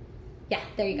 Yeah,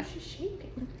 there you go. She's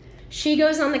shaking. She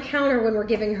goes on the counter when we're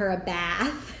giving her a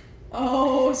bath.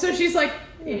 Oh, so she's like,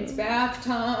 it's bath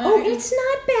time. Oh, it's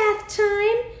not bath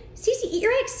time. Cece, eat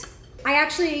your eggs. I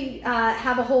actually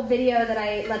have a whole video that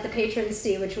I let the patrons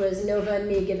see, which was Nova and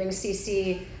me giving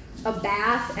Cece a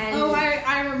bath. And oh,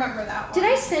 I remember that one. Did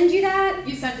I send you that?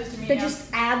 You sent it to me. The just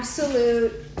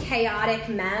absolute chaotic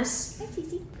mess. Hi,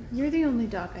 Cece. You're the only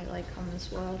dog I like on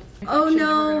this world. Oh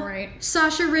no,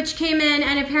 Sasha Rich came in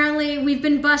and apparently we've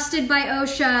been busted by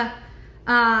OSHA.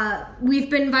 We've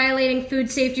been violating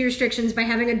food safety restrictions by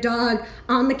having a dog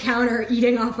on the counter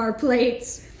eating off our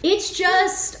plates. It's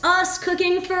just us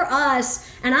cooking for us,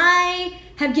 and I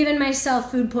have given myself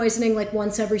food poisoning like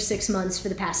once every 6 months for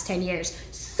the past 10 years.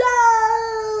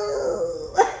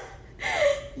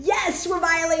 Yes, we're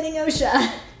violating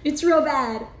OSHA. It's real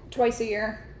bad. Twice a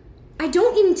year. I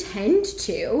don't intend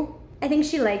to. I think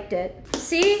she liked it.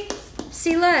 See?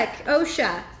 See, look,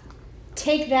 OSHA.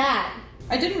 Take that.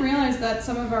 I didn't realize that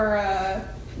some of our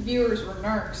viewers were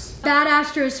nerds. Bad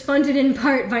Astra is funded in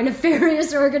part by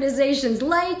nefarious organizations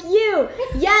like you.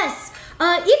 Yes.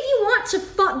 If you want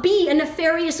to be a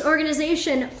nefarious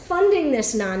organization funding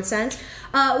this nonsense,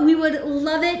 we would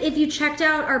love it if you checked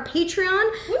out our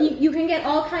Patreon. You can get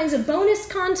all kinds of bonus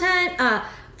content.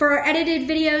 For our edited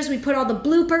videos, we put all the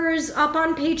bloopers up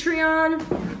on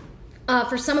Patreon.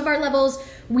 For some of our levels,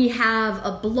 we have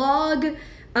a blog.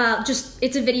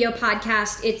 It's a video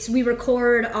podcast. We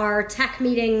record our tech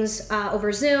meetings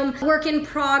over Zoom. Work in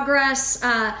progress,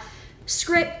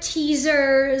 script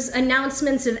teasers,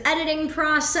 announcements of editing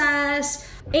process,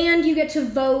 and you get to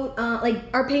vote.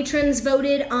 Our patrons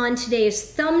voted on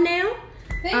today's thumbnail.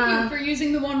 Thank you for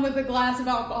using the one with a glass of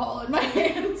alcohol in my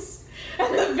hands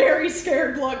and the very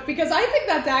scared look, because I think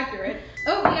that's accurate.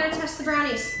 Oh, we gotta test the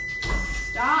brownies.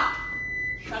 Stop.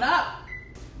 Shut up.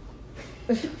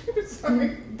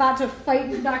 Sorry. About to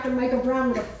fight Dr. Michael Brown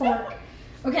with a fork.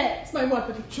 Okay. It's my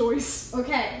weapon of choice.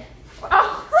 Okay.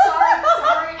 Oh.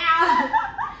 Sorry. Ow.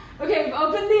 Okay, we've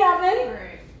opened the oven.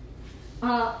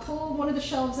 Alright. Pull one of the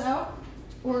shelves out.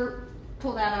 Or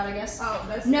pull that out, I guess. Oh,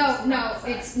 that's No,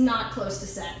 it's not close to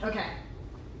set. Okay.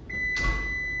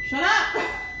 Shut up.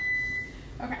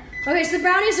 Okay. Okay, so the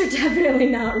brownies are definitely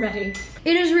not ready.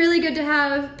 It is really good to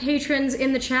have patrons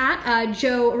in the chat.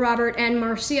 Joe, Robert, and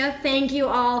Marcia. Thank you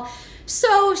all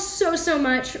so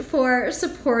much for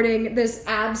supporting this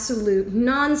absolute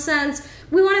nonsense.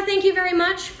 We want to thank you very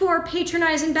much for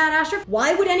patronizing Bad Astra.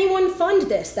 Why would anyone fund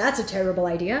this? That's a terrible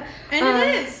idea. And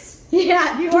it is.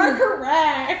 Yeah, you are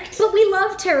correct. But we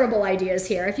love terrible ideas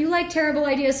here. If you like terrible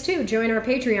ideas too, join our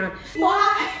Patreon.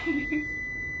 Why?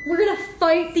 We're gonna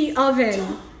fight the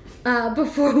oven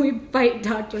before we fight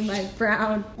Dr. Mike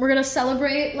Brown. We're gonna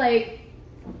celebrate,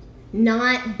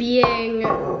 not being...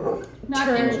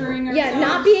 injuring ourselves. Yeah,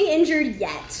 not being injured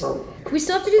yet. We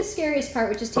still have to do the scariest part,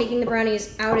 which is taking the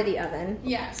brownies out of the oven.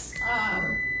 Yes.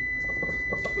 I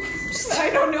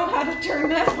don't know how to turn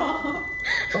that off.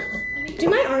 Do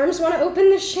my arms want to open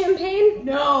this champagne?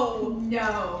 No.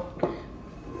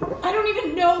 I don't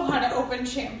even know how to open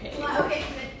champagne. Well, okay,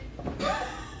 good.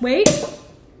 Wait.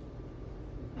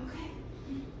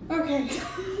 Okay.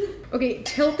 Okay,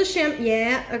 tilt the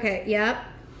Yeah, okay, yep.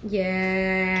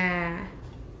 Yeah.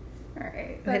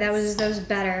 Alright. Okay, that was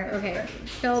better. Okay,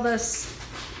 fill the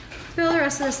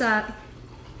rest of this up.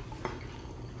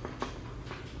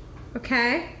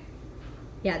 Okay.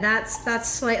 Yeah, that's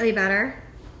slightly better.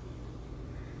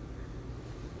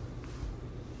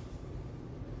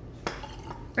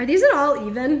 Are these at all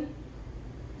even?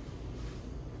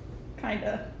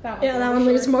 Kinda. That one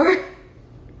leaves more.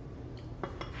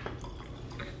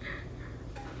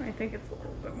 I think it's a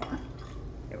little bit more.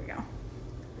 Here we go.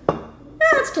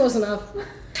 That's close enough.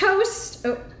 Toast.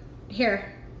 Oh,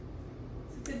 here.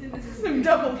 Some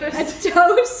double A fist.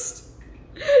 toast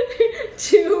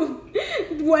to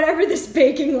whatever this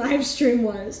baking live stream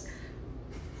was.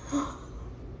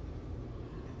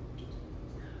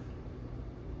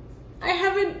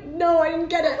 I didn't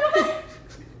get it.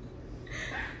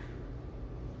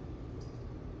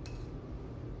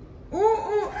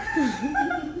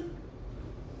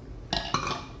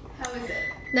 How is it?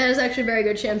 That is actually very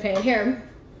good champagne. Here.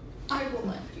 I will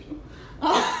lend you.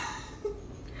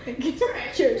 Thank you.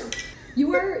 Cheers.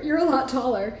 You're a lot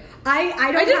taller.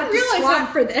 I don't didn't have to realize squat how-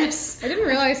 for this. I didn't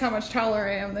realize how much taller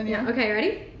I am than you. Yeah. Okay.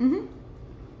 Ready? Mm-hmm.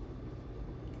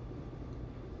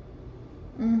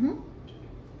 Mm-hmm.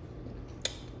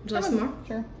 Would you like some more?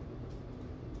 Sure.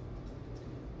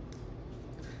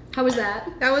 How was that?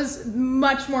 That was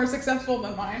much more successful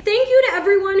than mine. Thank you to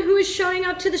everyone who is showing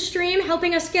up to the stream,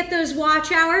 helping us get those watch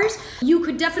hours. You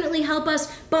could definitely help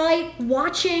us by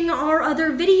watching our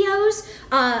other videos,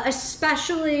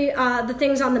 especially the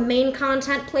things on the main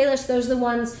content playlist. Those are the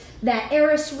ones that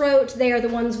Eris wrote. They are the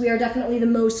ones we are definitely the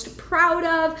most proud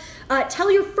of. Tell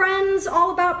your friends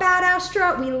all about Bad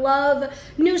Astra. We love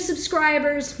new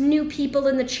subscribers, new people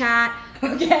in the chat.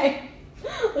 Okay,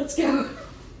 let's go.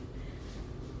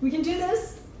 We can do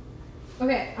this.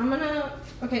 Okay,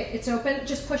 okay, it's open.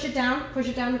 Just push it down. Push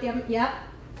it down with the oven. Yep.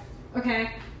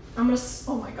 Okay, I'm gonna.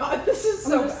 Oh my god, this is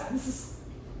so bad. This is...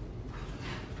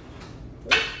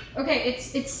 Okay,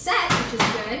 it's set, which is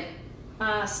good.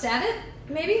 Stab it,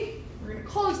 maybe? We're gonna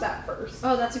close that first.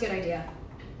 Oh, that's a good idea.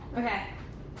 Okay.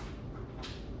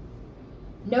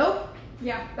 Nope.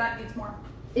 Yeah, that needs more.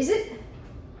 Is it?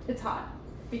 It's hot.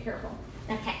 Be careful.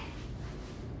 Okay.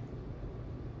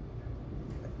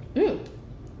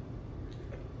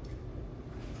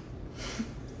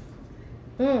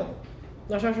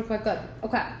 That's actually quite good.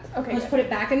 Okay. Okay, Let's good. put it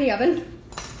back in the oven.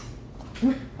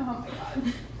 Oh my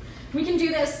god. We can do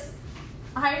this.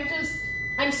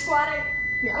 I'm squatting.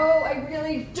 Yeah. Oh, I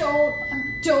really don't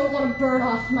want to burn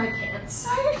off my pants.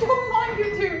 I don't want you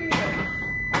to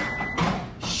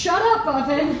either. Shut up,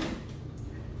 oven.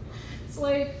 It's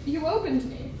like, you opened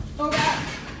me. Oh god.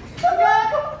 Oh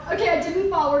God. Okay, I didn't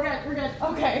fall. We're good.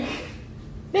 Okay.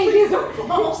 Thank you.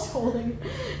 I'm just holding.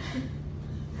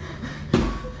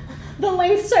 The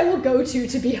lengths I will go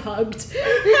to be hugged.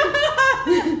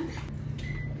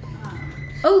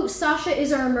 Oh, Sasha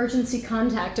is our emergency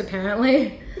contact,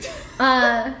 apparently.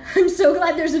 I'm so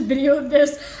glad there's a video of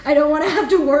this. I don't want to have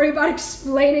to worry about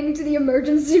explaining to the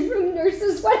emergency room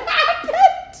nurses what happened.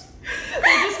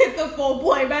 They just hit the full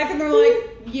playback and they're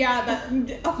like, yeah,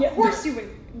 of course you would.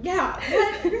 Yeah.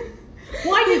 What?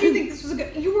 Why did you think this was a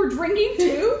good... You were drinking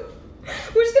too?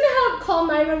 We're just gonna call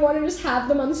 911 and just have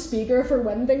them on speaker for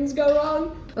when things go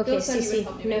wrong. Okay, They'll send you a Cece,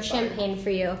 healthy no big bottle. champagne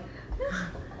for you.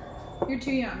 You're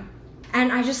too young.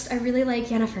 And I really like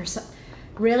Yennefer. So,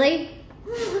 really?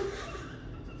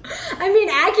 I mean,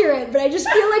 accurate, but I just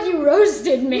feel like you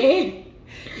roasted me.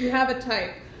 You have a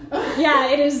type. Yeah,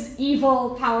 it is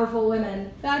evil, powerful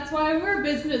women. That's why we're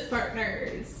business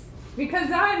partners.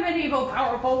 Because I'm an evil,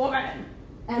 powerful woman.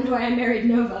 And why I married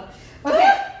Nova.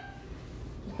 Okay.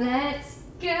 Let's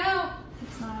go.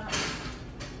 It's not.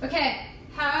 Okay,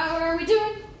 how are we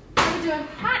doing? How are we doing?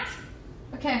 Hot.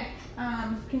 Okay.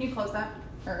 Can you close that?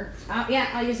 Or, Oh, yeah,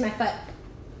 I'll use my foot.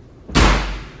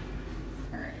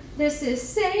 alright. This is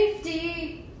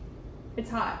safety. It's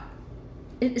hot.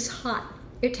 It is hot.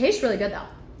 It tastes really good, though.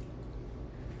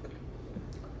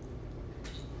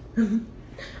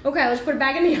 Okay, let's put it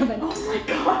back in the oven. Oh my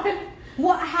god.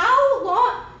 What? How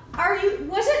long are you?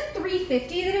 Was it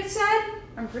 350 that it said?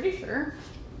 I'm pretty sure.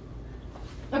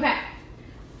 Okay.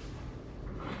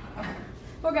 Okay.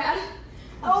 Oh God.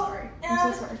 I'm sorry.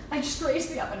 I'm so sorry. I just grazed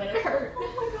the oven and it hurt. Oh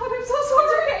my god, I'm so sorry.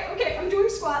 It's okay. Okay, I'm doing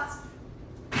squats.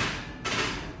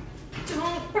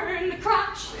 Don't burn the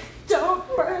crotch. Don't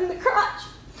burn the crotch.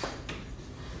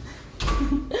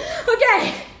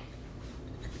 Okay.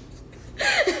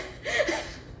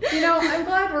 You know, I'm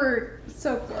glad we're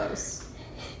so close.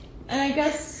 And I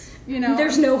guess, you know...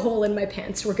 There's no hole in my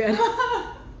pants. We're good.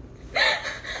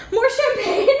 More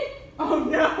champagne. Oh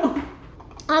no.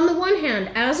 On the one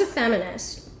hand, as a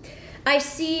feminist, I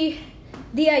see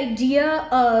the idea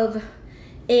of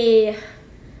a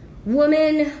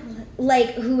woman like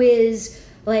who is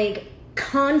like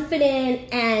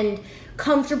confident and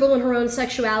comfortable in her own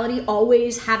sexuality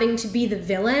always having to be the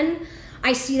villain.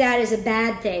 I see that as a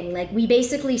bad thing. Like, we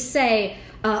basically say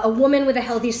a woman with a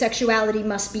healthy sexuality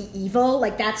must be evil.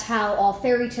 Like, that's how all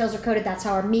fairy tales are coded. That's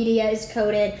how our media is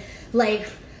coded. Like,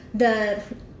 the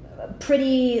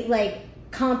pretty, like,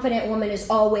 confident woman is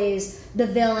always the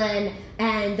villain,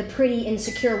 and the pretty,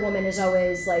 insecure woman is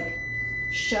always, like,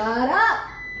 shut up.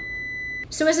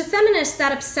 So as a feminist,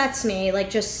 that upsets me,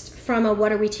 like, just from a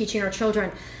what are we teaching our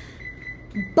children.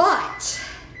 But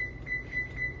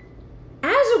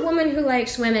as a woman who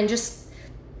likes women, just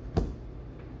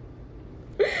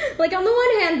like, on the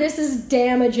one hand, this is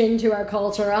damaging to our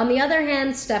culture. On the other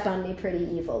hand, step on me, pretty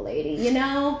evil lady, you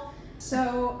know?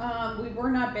 So, we were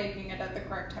not baking it at the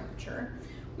correct temperature.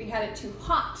 We had it too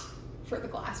hot for the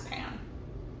glass pan.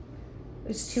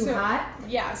 It's too hot?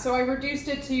 Yeah, so I reduced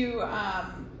it to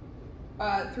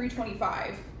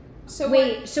 325. So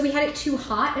Wait, so we had it too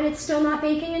hot and it's still not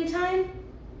baking in time?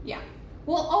 Yeah.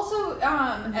 Well, also,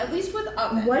 at least with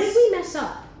ovens. What did we mess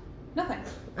up? Nothing.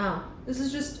 Oh. This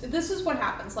is what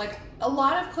happens. Like, a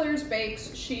lot of Claire's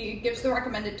bakes, she gives the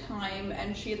recommended time,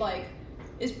 and she, like,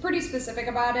 is pretty specific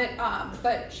about it,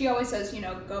 but she always says, you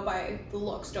know, go by the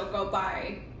looks, don't go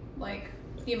by, like,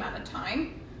 the amount of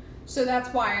time. So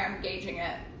that's why I'm gauging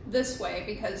it this way,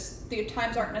 because the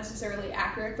times aren't necessarily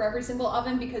accurate for every single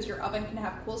oven, because your oven can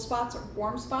have cool spots or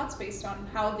warm spots based on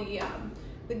how the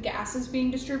gas is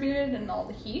being distributed and all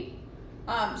the heat.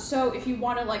 So if you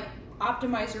want to, like,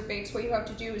 optimize your bakes, what you have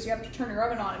to do is you have to turn your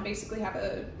oven on and basically have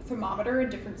a thermometer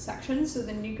in different sections, so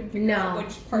then you can figure out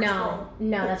which parts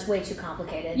No, that's way too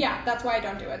complicated. Yeah, that's why I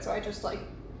don't do it. So I just, like...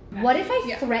 What if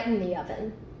I threaten the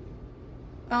oven?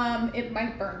 It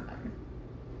might burn them.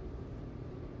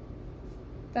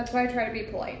 That's why I try to be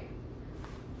polite.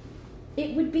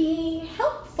 It would be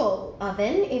helpful,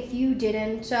 oven, if you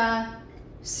didn't,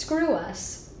 screw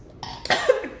us.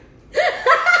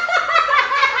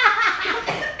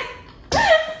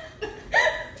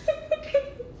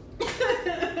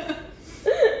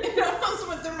 It almost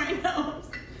went through my nose.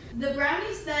 The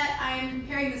brownies that I am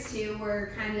comparing this to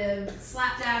were kind of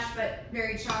slapdash but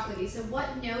very chocolatey. So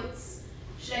what notes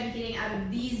should I be getting out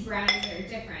of these brownies that are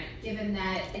different, given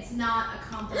that it's not a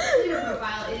complex flavor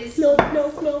profile, it is... No.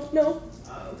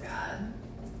 Oh, God.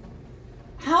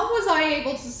 How was I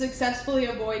able to successfully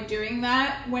avoid doing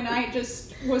that when I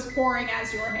just was pouring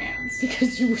as your hands?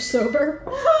 Because you were sober.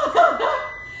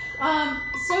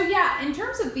 So yeah, in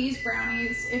terms of these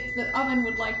brownies, if the oven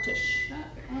would like to shut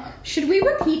up. Should we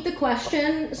repeat the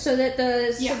question so that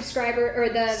the subscriber or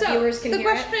the viewers can hear it? The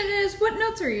question is, what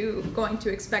notes are you going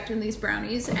to expect in these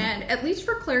brownies? And at least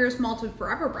for Claire's Malted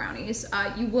Forever brownies,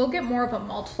 you will get more of a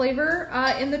malt flavor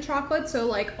in the chocolate. So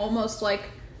like almost like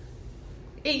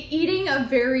eating a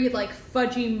very like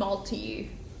fudgy malty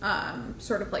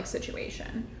sort of like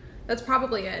situation. That's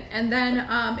probably it. And then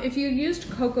if you used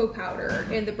cocoa powder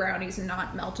in the brownies and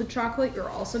not melted chocolate, you're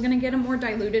also going to get a more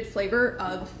diluted flavor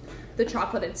of the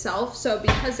chocolate itself. So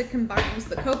because it combines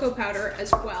the cocoa powder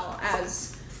as well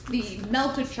as the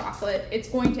melted chocolate, it's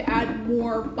going to add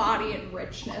more body and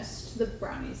richness to the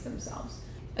brownies themselves.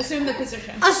 Assume the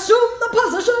position. Assume the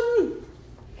position!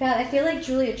 God, I feel like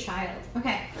Julia Child.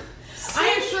 Okay.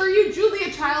 I assure you, Julia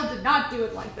Child did not do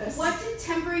it like this. What did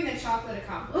tempering the chocolate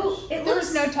accomplish? Oh, There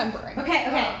was no tempering. Okay.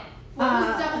 What was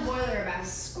the double boiler about?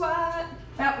 Squat.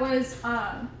 That was,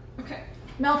 okay.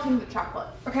 Melting the chocolate.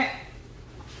 Okay.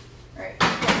 Alright.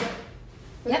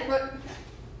 Yep.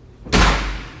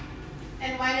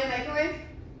 And why no microwave?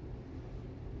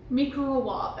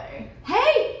 Microwave.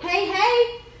 Hey!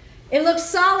 It looks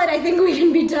solid. I think we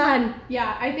can be done.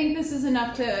 Yeah, I think this is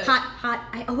enough to... Hot.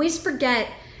 I always forget.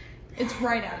 It's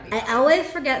right out of these. I always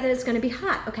forget that it's going to be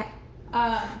hot. Okay.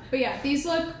 But yeah, these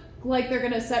look like they're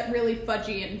going to set really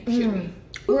fudgy and chewy.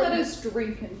 Let us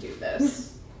drink and do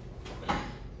this.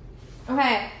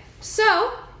 Okay.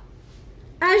 So,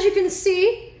 as you can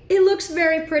see, it looks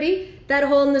very pretty. That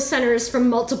hole in the center is from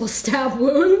multiple stab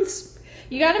wounds.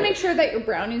 You got to make sure that your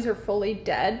brownies are fully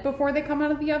dead before they come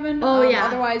out of the oven. Oh, yeah.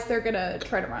 Otherwise, they're going to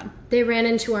try to run. They ran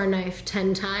into our knife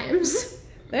 10 times.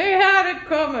 They had it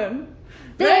coming.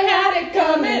 They had it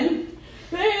coming.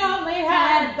 They only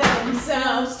had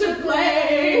themselves to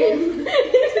blame.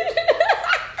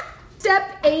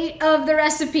 Step 8 of the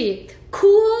recipe.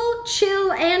 Cool,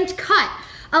 chill, and cut.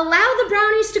 Allow the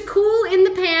brownies to cool in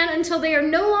the pan until they are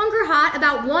no longer hot,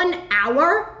 about 1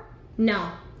 hour.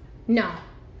 No.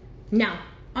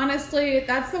 Honestly,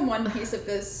 that's the one piece of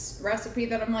this recipe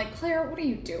that I'm like, Claire, what are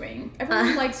you doing?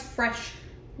 Everyone likes fresh,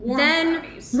 warm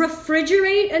brownies.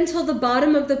 Refrigerate until the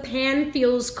bottom of the pan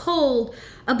feels cold,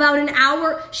 about an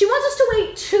hour. She wants us to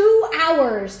wait 2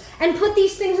 hours and put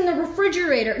these things in the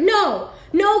refrigerator. No,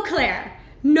 Claire,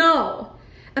 no.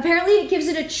 Apparently it gives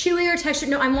it a chewier texture.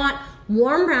 No, I want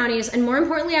warm brownies, and more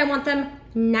importantly, I want them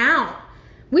now.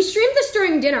 We streamed this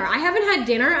during dinner. I haven't had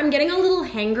dinner. I'm getting a little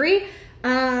hangry.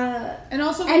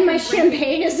 And my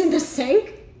champagne is in the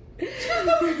sink.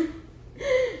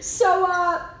 So,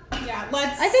 yeah,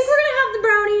 let's... I think we're gonna have the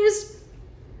brownies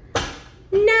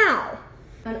now.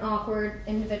 An awkward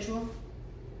individual.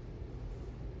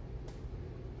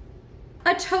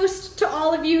 A toast to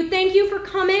all of you. Thank you for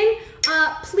coming.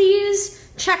 Please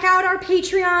check out our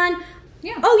Patreon.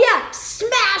 Yeah. Oh yeah,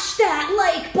 smash that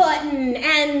like button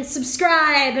and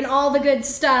subscribe and all the good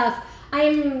stuff.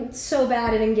 I'm so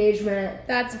bad at engagement.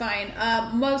 That's fine.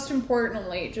 Most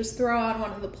importantly, just throw on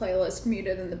one of the playlists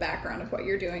muted in the background of what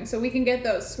you're doing so we can get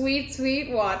those sweet,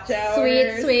 sweet watch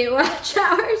hours. Sweet watch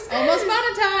hours. Almost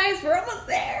monetized. We're almost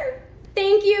there.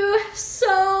 Thank you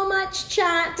so much,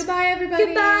 chat. Goodbye, everybody.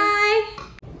 Goodbye.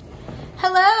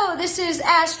 Hello, this is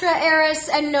Astra, Eris,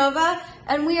 and Nova,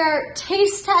 and we are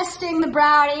taste testing the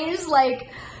brownies like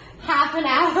half an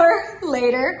hour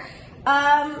later.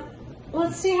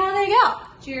 Let's see how they go.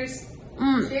 Cheers.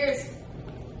 Cheers.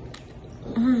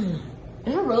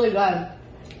 These are really good.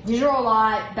 These are a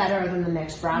lot better than the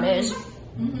mixed brownies.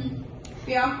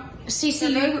 Yeah.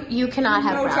 Cece, you cannot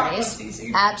have No brownies. chocolate,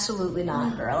 Cece. Absolutely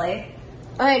not, girly.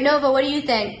 All right, Nova, what do you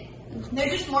think? They're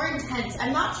just more intense.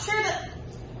 I'm not sure that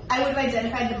I would have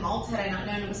identified the malt had I not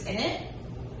known it was in it,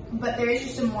 but there is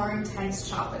just a more intense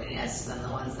chocolatiness than the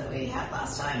ones that we had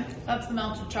last time. That's the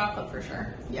melted chocolate for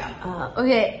sure. Yeah.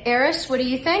 Okay, Eris, what do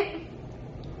you think?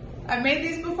 I've made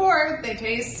these before. They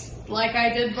taste like I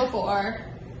did before.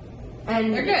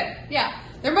 And They're good. Yeah.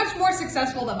 They're much more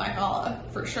successful than my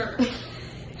challah, for sure.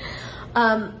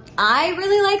 I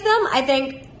really like them. I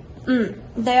think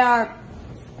they are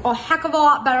a heck of a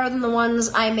lot better than the ones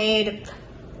I made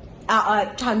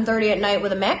at 10:30 at night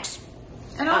with a mix.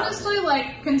 And honestly,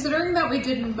 like, considering that we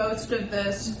did most of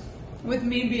this with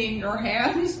me being your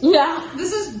hands, Yeah.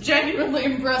 this is genuinely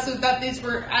impressive that these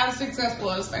were as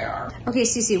successful as they are. Okay,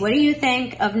 Cece, what do you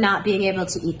think of not being able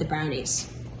to eat the brownies?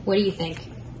 What do you think?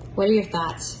 What are your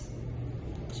thoughts?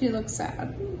 She looks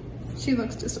sad. She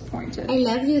looks disappointed. I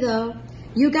love you though.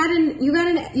 You got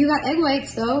egg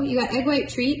whites though. You got egg white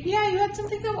treat. Yeah, you had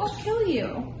something that won't kill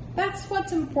you. That's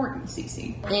what's important,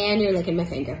 Cece. And you're licking my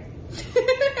finger.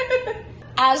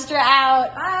 Astra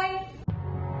out. Bye.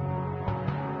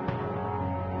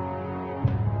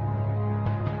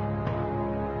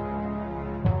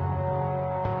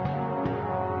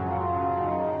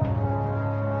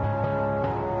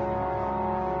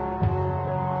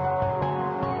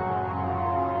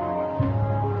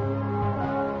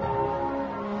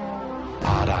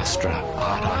 Bad Astra,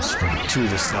 to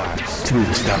the stars, to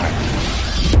the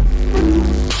stars.